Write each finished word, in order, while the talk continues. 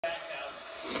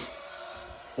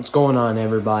What's going on,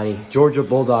 everybody? Georgia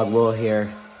Bulldog Will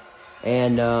here.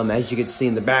 And as you can see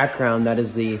in the background, that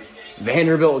is the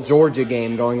Vanderbilt, Georgia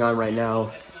game going on right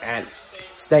now at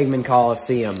Stegman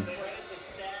Coliseum.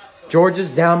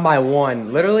 Georgia's down by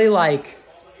 1. Literally like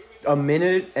a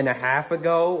minute and a half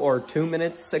ago or 2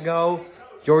 minutes ago,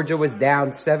 Georgia was down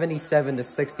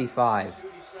 77-65.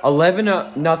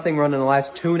 11-0 run in the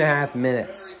last 2.5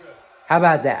 minutes. How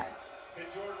about that?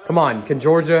 Come on, can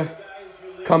Georgia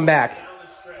come back?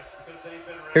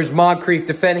 Here's Moncrief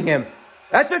defending him.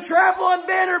 That's a travel on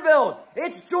Vanderbilt.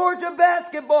 It's Georgia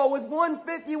basketball with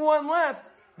 1:51 left.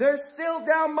 They're still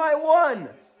down by 1.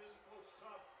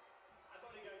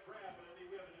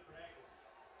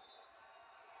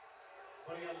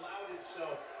 But he allowed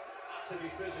himself not to be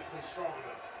physically strong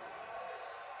enough.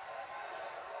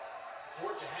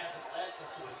 Georgia hasn't led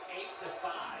since it was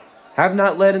 8-5. Have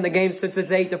not led in the game since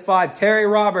it's 8-5. Terry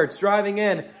Roberts driving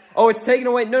in. Oh, it's taken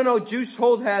away. No, Juice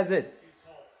Holt has it.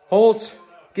 Holt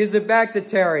gives it back to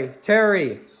Terry.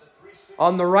 Terry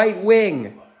on the right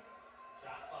wing.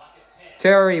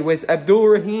 Terry with Abdul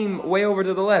Rahim way over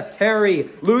to the left. Terry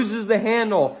loses the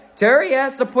handle. Terry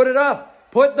has to put it up.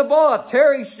 Put the ball up.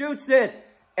 Terry shoots it.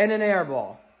 And an air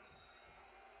ball.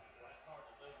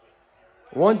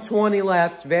 1:20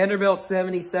 left. Vanderbilt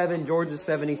 77. Georgia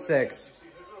 76.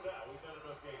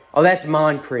 Oh, that's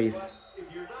Moncrief.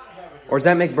 Or is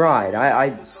that McBride?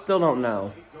 I still don't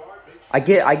know. I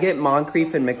get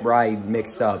Moncrief and McBride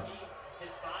mixed up.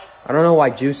 I don't know why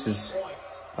Juice is...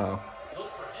 Oh.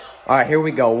 All right, here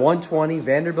we go. 1:20.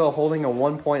 Vanderbilt holding a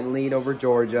 1-point lead over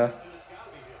Georgia.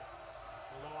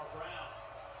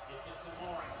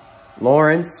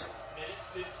 Lawrence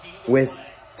with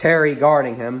Terry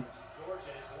guarding him.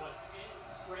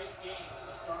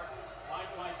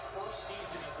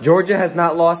 Georgia has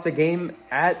not lost a game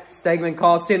at Stegman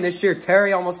Coliseum this year.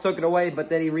 Terry almost took it away, but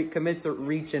then he commits a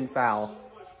reach-in foul.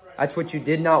 That's what you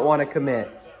did not want to commit.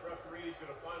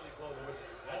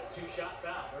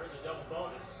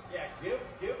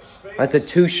 That's a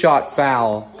 2-shot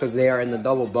foul because they are in the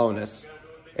double bonus.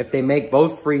 If they make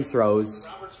both free throws,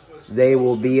 they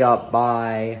will be up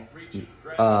by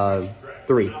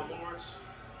 3.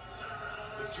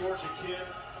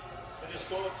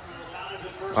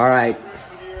 All right.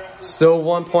 Still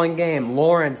 1-point game.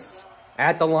 Lawrence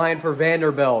at the line for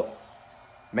Vanderbilt.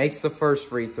 Makes the first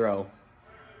free throw.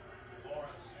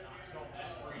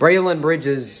 Braylon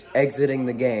Bridges exiting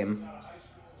the game.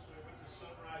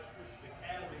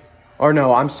 Or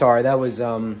no, I'm sorry. That was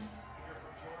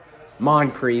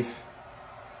Moncrief.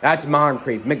 That's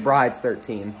Moncrief. McBride's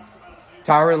 13.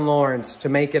 Tyron Lawrence to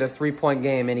make it a 3-point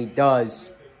game, and he does.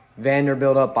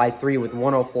 Vanderbilt up by 3 with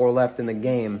 1:04 left in the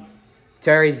game.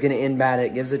 Terry's going to inbound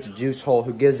it, gives it to Juice Holt,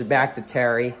 who gives it back to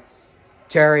Terry.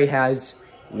 Terry has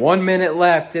 1 minute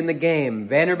left in the game.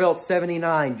 Vanderbilt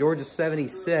 79, Georgia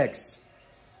 76.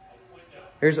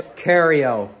 Here's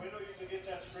Cario.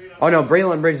 Oh, no,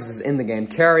 Braylon Bridges is in the game.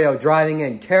 Cario driving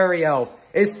in. Cario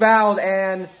is fouled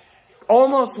and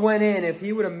almost went in. If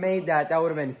he would have made that, that would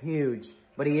have been huge.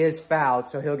 But he is fouled,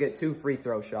 so he'll get 2 free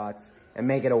throw shots and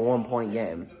make it a 1-point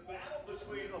game.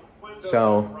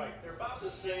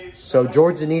 So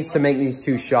Georgia needs to make these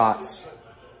 2 shots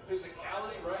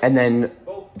and then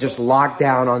just lock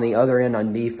down on the other end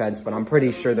on defense. But I'm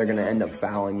pretty sure they're going to end up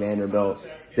fouling Vanderbilt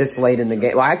this late in the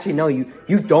game. Well, actually, no, you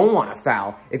don't want to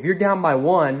foul. If you're down by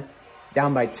 1,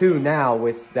 down by 2 now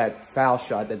with that foul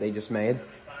shot that they just made,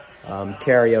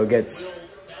 Cario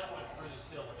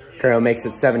makes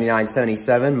it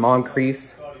 79-77.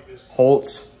 Moncrief,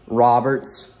 Holtz,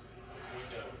 Roberts.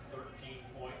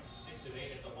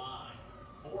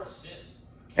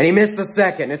 And he missed the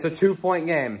second. It's a 2-point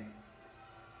game.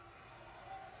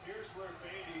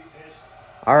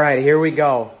 All right, here we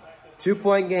go.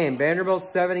 2-point game. Vanderbilt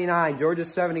 79, Georgia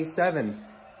 77.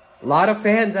 A lot of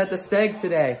fans at the Steg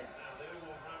today.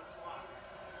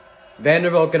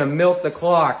 Vanderbilt going to milk the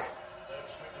clock.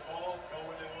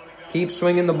 Keep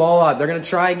swinging the ball out. They're going to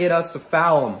try and get us to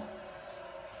foul them.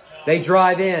 They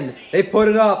drive in. They put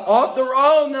it up. Off the...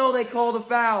 Oh, no, they called a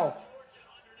foul.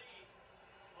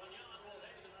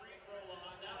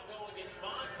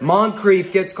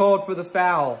 Moncrief gets called for the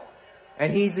foul,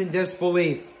 and he's in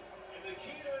disbelief. And the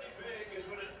key to any big is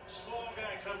when a small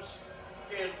guy comes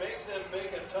in, make them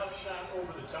make a tough shot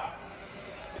over the top.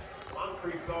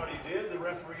 Moncrief thought he did. The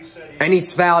referee said he... And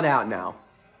he's fouled out now.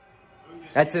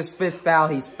 That's his 5th foul.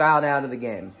 He's fouled out of the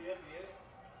game.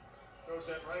 Throws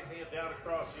that right hand down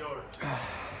across the yard.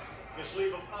 Just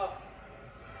leave him up.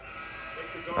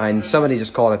 And somebody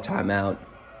just called a timeout.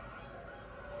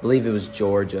 I believe it was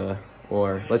Georgia.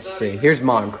 Or, let's see. Here's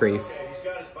Moncrief.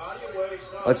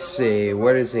 Let's see.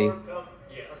 Where is he?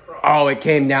 Oh, it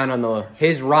came down on the...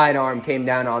 His right arm came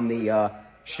down on the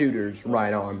shooter's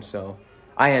right arm, so...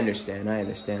 I understand.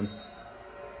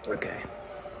 Okay.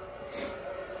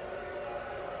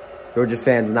 Georgia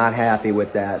fans not happy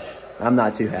with that. I'm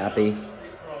not too happy.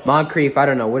 Moncrief, I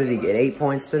don't know. What did he get? 8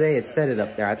 points today? It said it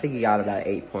up there. I think he got about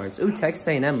 8 points. Ooh, Texas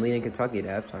A&M leading Kentucky at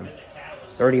halftime.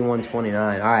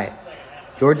 31-29. All right.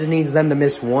 Georgia needs them to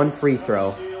miss one free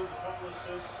throw.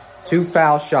 2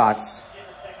 foul shots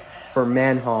for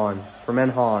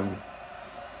Menhon.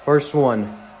 First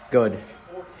one, good.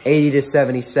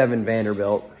 80-77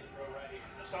 Vanderbilt.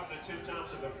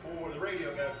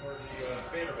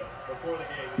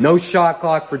 No shot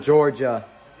clock for Georgia.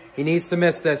 He needs to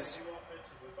miss this.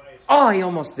 Oh, he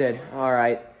almost did. All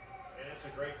right.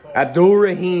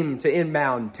 Abdul-Rahim to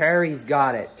inbound. Terry's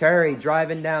got it. Terry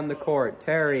driving down the court.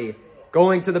 Terry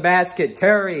going to the basket.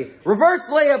 Terry. Reverse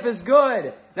layup is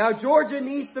good. Now Georgia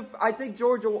needs to... I think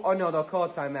Georgia... Oh, no, they'll call a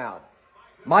timeout.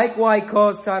 Mike White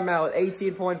calls timeout.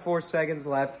 18.4 seconds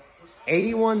left.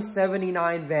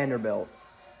 81-79 Vanderbilt.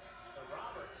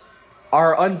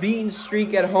 Our unbeaten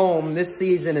streak at home this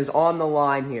season is on the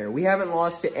line here. We haven't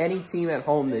lost to any team at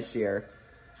home this year.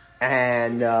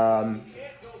 And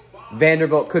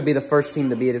Vanderbilt could be the first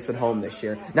team to beat us at home this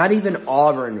year. Not even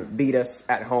Auburn beat us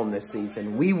at home this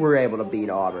season. We were able to beat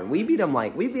Auburn. We beat them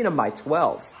by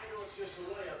 12.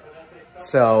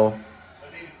 So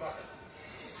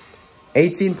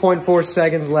 18.4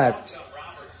 seconds left.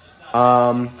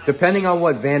 Depending on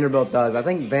what Vanderbilt does, I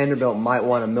think Vanderbilt might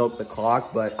want to milk the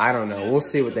clock, but I don't know. We'll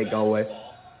see what they go with.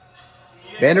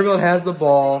 Vanderbilt has the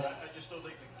ball.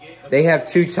 They have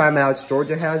 2 timeouts.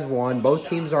 Georgia has 1. Both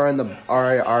teams are in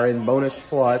bonus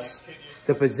plus.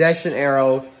 The possession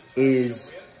arrow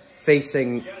is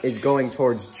going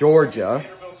towards Georgia.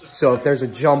 So if there's a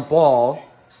jump ball,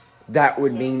 that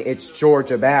would mean it's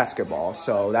Georgia basketball.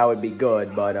 So that would be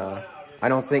good, but I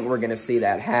don't think we're going to see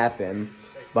that happen.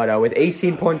 But with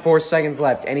 18.4 seconds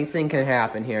left, anything can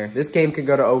happen here. This game could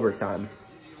go to overtime.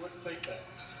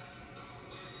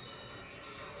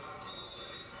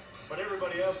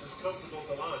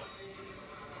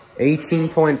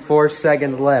 18.4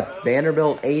 seconds left.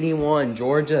 Vanderbilt 81,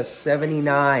 Georgia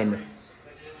 79.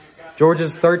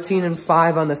 Georgia's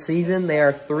 13-5 on the season. They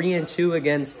are 3-2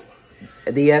 against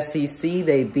the SEC.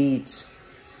 They beat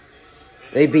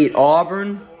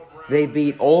Auburn. They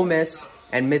beat Ole Miss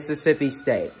and Mississippi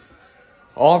State.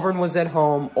 Auburn was at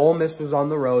home. Ole Miss was on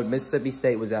the road. Mississippi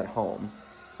State was at home.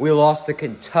 We lost to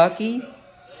Kentucky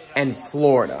and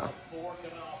Florida.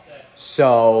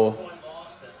 So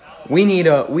we need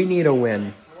a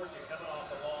win.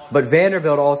 But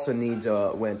Vanderbilt also needs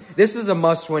a win. This is a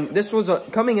must-win.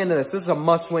 Coming into this is a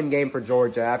must-win game for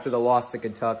Georgia after the loss to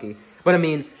Kentucky. But I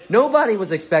mean, nobody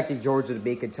was expecting Georgia to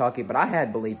beat Kentucky, but I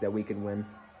had belief that we could win.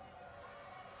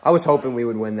 I was hoping we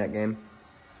would win that game.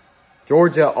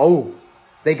 Georgia, oh,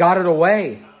 they got it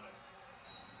away.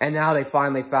 And now they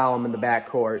finally foul him in the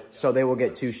backcourt, so they will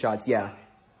get 2 shots. Yeah.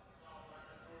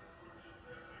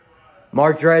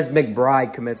 Mardrez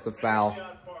McBride commits the foul.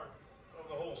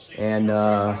 And,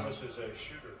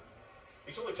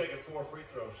 he's only taken 4 free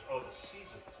throws on the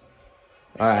season.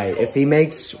 All right, if he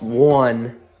makes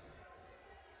 1,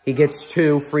 he gets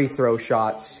 2 free throw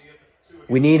shots.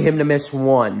 We need him to miss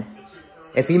 1.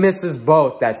 If he misses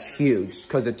both, that's huge,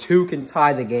 because a 2 can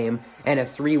tie the game, and a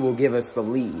 3 will give us the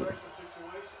lead.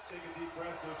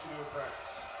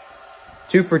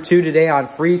 2 for 2 today on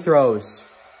free throws.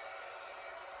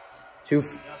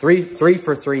 3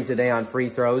 for 3 today on free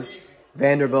throws.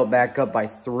 Vanderbilt back up by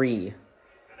 3.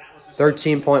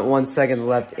 13.1 seconds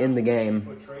left in the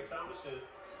game.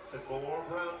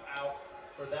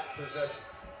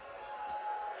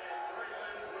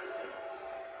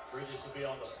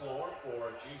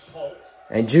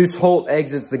 And Juice Holt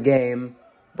exits the game.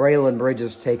 Braylon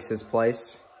Bridges takes his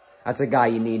place. That's a guy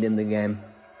you need in the game.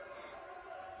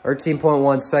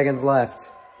 13.1 seconds left.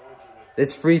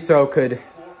 This free throw could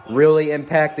really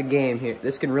impact the game here.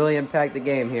 This can really impact the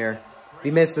game here. If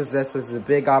he misses this is a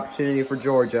big opportunity for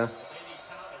Georgia.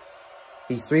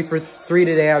 He's 3 for 3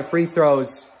 today on free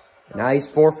throws. Now he's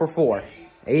 4 for 4.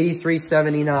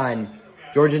 83-79.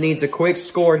 Georgia needs a quick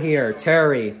score here.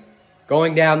 Terry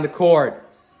going down the court.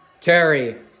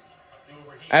 Terry.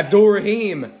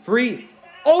 Abdul-Rahim. Free.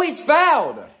 Oh, he's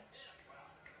fouled.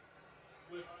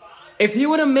 If he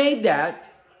would have made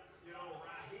that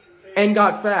and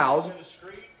got fouled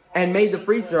and made the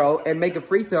free throw and make a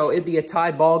free throw, it'd be a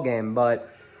tied ball game.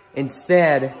 But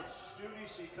instead,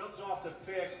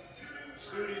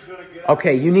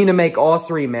 okay, you need to make all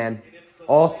 3, man.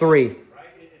 All 3.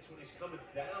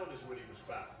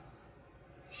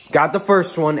 Got the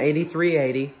first one,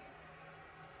 83-80.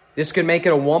 This could make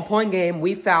it a 1-point game.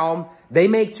 We foul them. They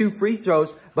make 2 free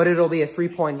throws, but it'll be a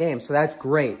 3-point game. So that's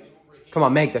great. Come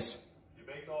on, make this.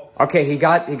 Okay, he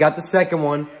got the second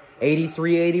one.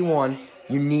 83-81.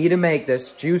 You need to make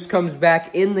this. Juice comes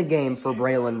back in the game for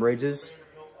Braylon Bridges.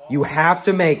 You have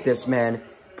to make this, man.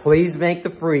 Please make the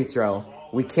free throw.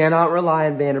 We cannot rely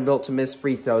on Vanderbilt to miss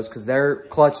free throws because they're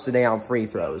clutch today on free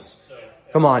throws.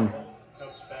 Come on.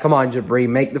 Come on, Jabri.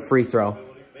 Make the free throw.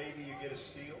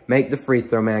 Make the free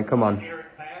throw, man. Come on.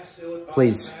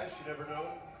 Please.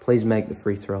 Please make the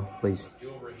free throw. Please.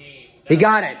 He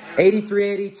got it.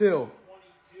 83-82.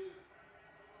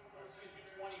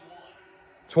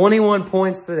 21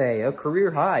 points today. A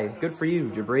career high. Good for you,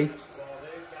 Jabri.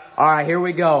 All right, here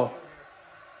we go.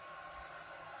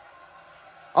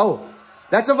 Oh,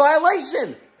 that's a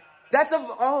violation.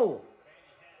 Oh.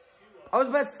 I was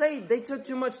about to say, they took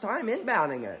too much time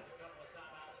inbounding it.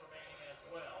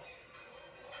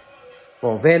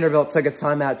 Well, Vanderbilt took a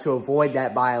timeout to avoid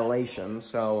that violation,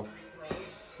 so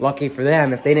lucky for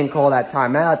them. If they didn't call that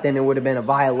timeout, then it would have been a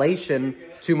violation,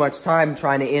 too much time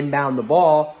trying to inbound the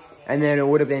ball, and then it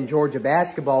would have been Georgia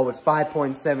basketball with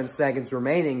 5.7 seconds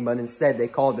remaining, but instead they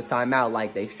called the timeout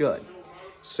like they should.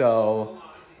 So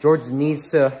Georgia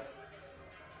needs to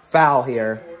foul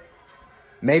here.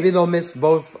 Maybe they'll miss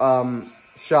both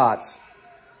shots.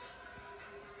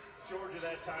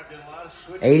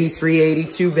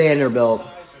 83-82 Vanderbilt.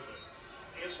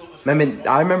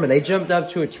 I remember they jumped up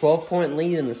to a 12-point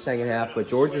lead in the second half, but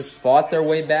Georgia's fought their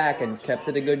way back and kept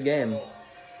it a good game.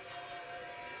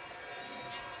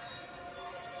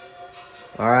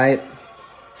 All right.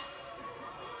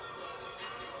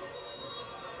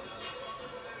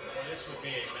 This would be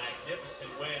a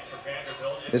magnificent win for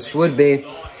Vanderbilt. This would be.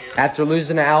 After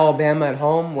losing to Alabama at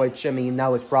home, which, I mean, that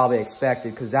was probably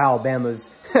expected because Alabama's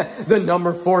the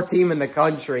number 4 team in the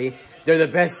country. They're the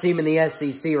best team in the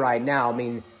SEC right now. I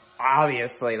mean,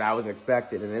 obviously that was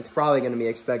expected, and it's probably going to be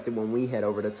expected when we head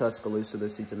over to Tuscaloosa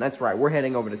this season. That's right, we're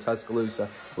heading over to Tuscaloosa.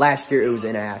 Last year it was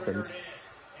in Athens.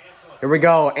 Here we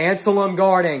go, Anselm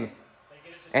guarding,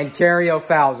 and Cario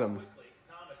fouls him.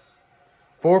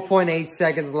 4.8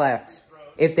 seconds left.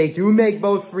 If they do make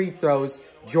both free throws,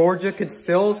 Georgia could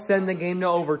still send the game to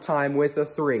overtime with a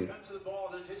 3. Got to the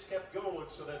ball and just kept going,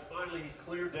 so that finally he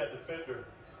cleared that defender.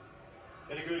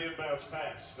 And a good inbounds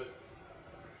pass.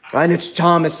 And it's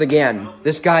Thomas again.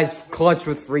 This guy's clutch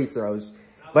with free throws.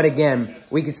 But again,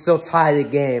 we could still tie the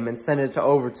game and send it to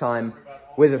overtime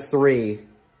with a 3.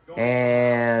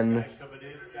 And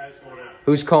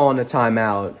who's calling the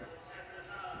timeout?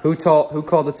 Who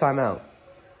called the timeout?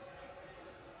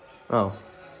 Oh.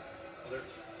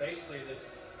 Basically, this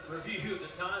review, the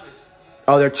time is...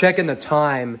 Oh, they're checking the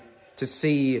time to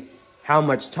see how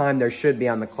much time there should be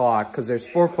on the clock because there's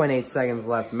 4.8 seconds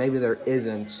left. Maybe there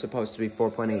isn't supposed to be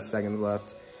 4.8 seconds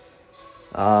left.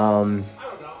 I don't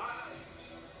know.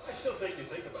 I still think you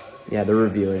think about it. Yeah, they're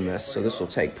reviewing this, so this will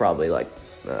take probably like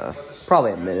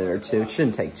probably a minute or two. It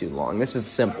shouldn't take too long. This is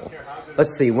simple.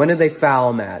 Let's see. When did they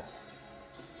foul him at?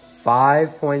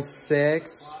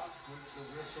 5.6.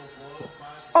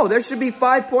 Oh, there should be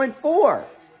 5.4.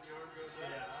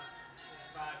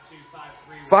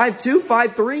 5.2,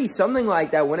 5.3, something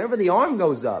like that, whenever the arm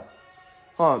goes up.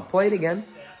 Hold on, play it again.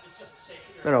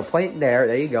 No, play it there.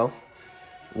 There you go.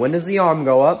 When does the arm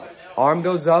go up? Arm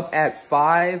goes up at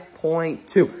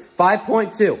 5.2.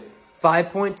 5.2.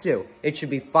 5.2. It should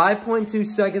be 5.2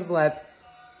 seconds left.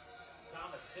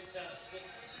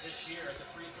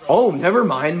 Oh, never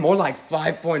mind. More like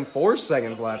 5.4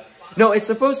 seconds left. No, it's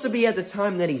supposed to be at the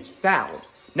time that he's fouled,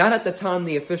 not at the time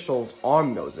the official's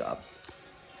arm goes up.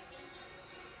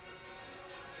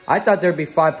 I thought there'd be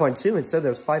 5.2. Instead,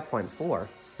 there's 5.4.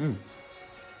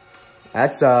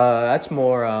 That's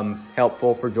more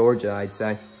helpful for Georgia, I'd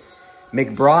say.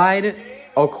 McBride,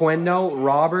 Oquendo,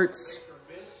 Roberts,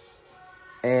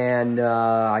 and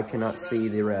I cannot see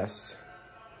the rest.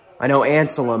 I know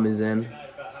Anselm is in.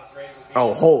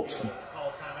 Oh, Holt.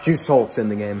 Juice Holt's in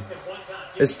the game.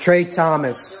 It's Trey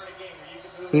Thomas.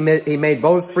 He made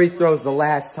both free throws the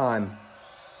last time.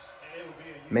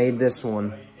 Made this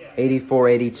one.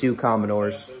 84-82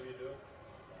 Commodores.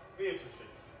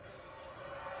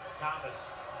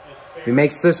 If he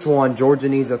makes this one, Georgia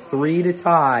needs a 3 to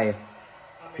tie.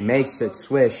 He makes it.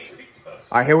 Swish.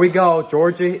 All right, here we go.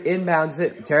 Georgia inbounds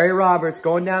it. Terry Roberts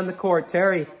going down the court.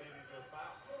 Terry.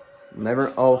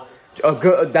 Never. Oh,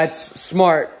 good. That's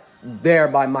smart there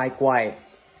by Mike White.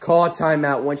 Call a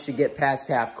timeout once you get past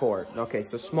half court. Okay,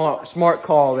 so smart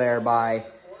call there by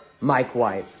Mike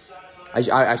White.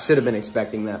 I should have been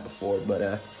expecting that before,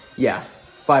 but yeah,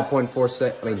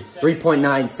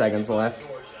 3.9 seconds left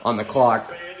on the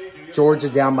clock. Georgia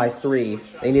down by 3.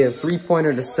 They need a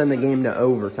 3-pointer to send the game to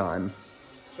overtime.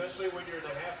 Especially when you're in the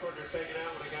half court, they're taking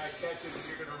out when a guy catches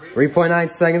and you're going to 3.9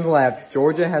 seconds left.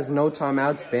 Georgia has no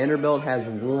timeouts. Vanderbilt has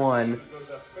 1.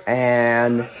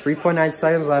 And 3.9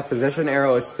 seconds left. Possession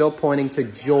arrow is still pointing to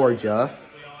Georgia.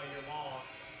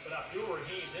 But Abdul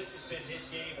Rahim, this has been his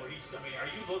game where he's coming. Are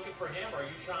you looking for him or are you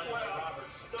trying to let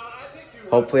Roberts?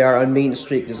 Hopefully our unbeaten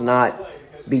streak does not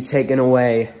be taken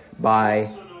away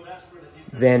by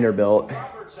Vanderbilt.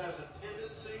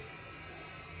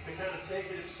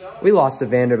 We lost to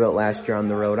Vanderbilt last year on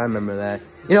the road. I remember that.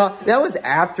 You know, that was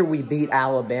after we beat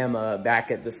Alabama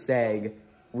back at the Seg.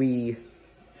 We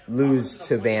lose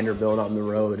to Vanderbilt on the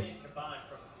road.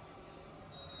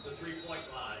 The 3-point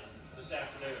line this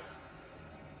afternoon.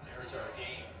 There's our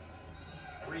game.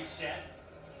 Reset.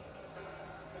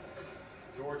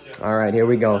 Georgia. All right, here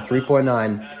we go.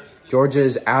 3.9. Georgia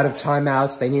is out of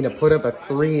timeouts. They need to put up a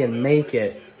 3 and make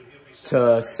it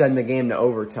to send the game to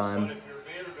overtime.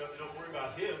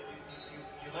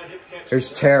 There's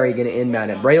Terry going to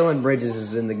inbound it. Braylon Bridges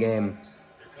is in the game.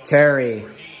 Terry.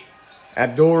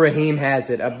 Abdul Rahim has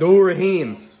it. Abdul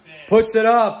Rahim puts it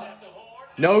up.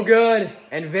 No good.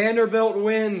 And Vanderbilt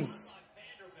wins.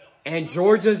 And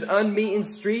Georgia's unbeaten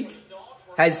streak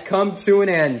has come to an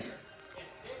end.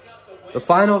 The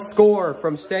final score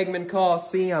from Stegman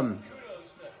Coliseum.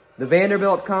 The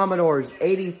Vanderbilt Commodores,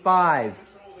 85.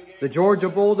 The Georgia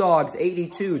Bulldogs,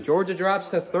 82. Georgia drops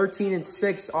to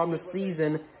 13-6 on the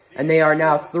season. And they are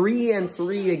now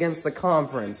 3-3 against the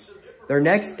conference. Their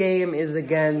next game is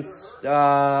against,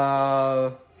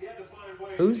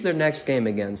 who's their next game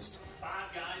against?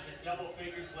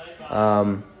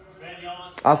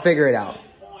 I'll figure it out.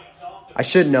 I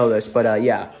should know this, but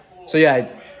yeah. So yeah,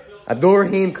 Abdul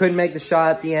Rahim couldn't make the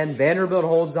shot at the end. Vanderbilt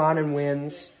holds on and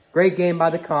wins. Great game by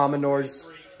the Commodores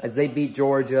as they beat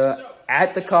Georgia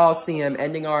at the Coliseum,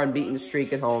 ending our unbeaten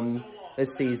streak at home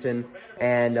this season.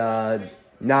 And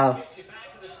now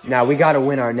we got to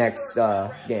win our next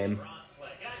game.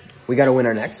 We got to win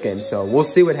our next game, so we'll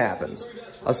see what happens.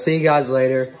 I'll see you guys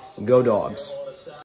later. Go Dogs.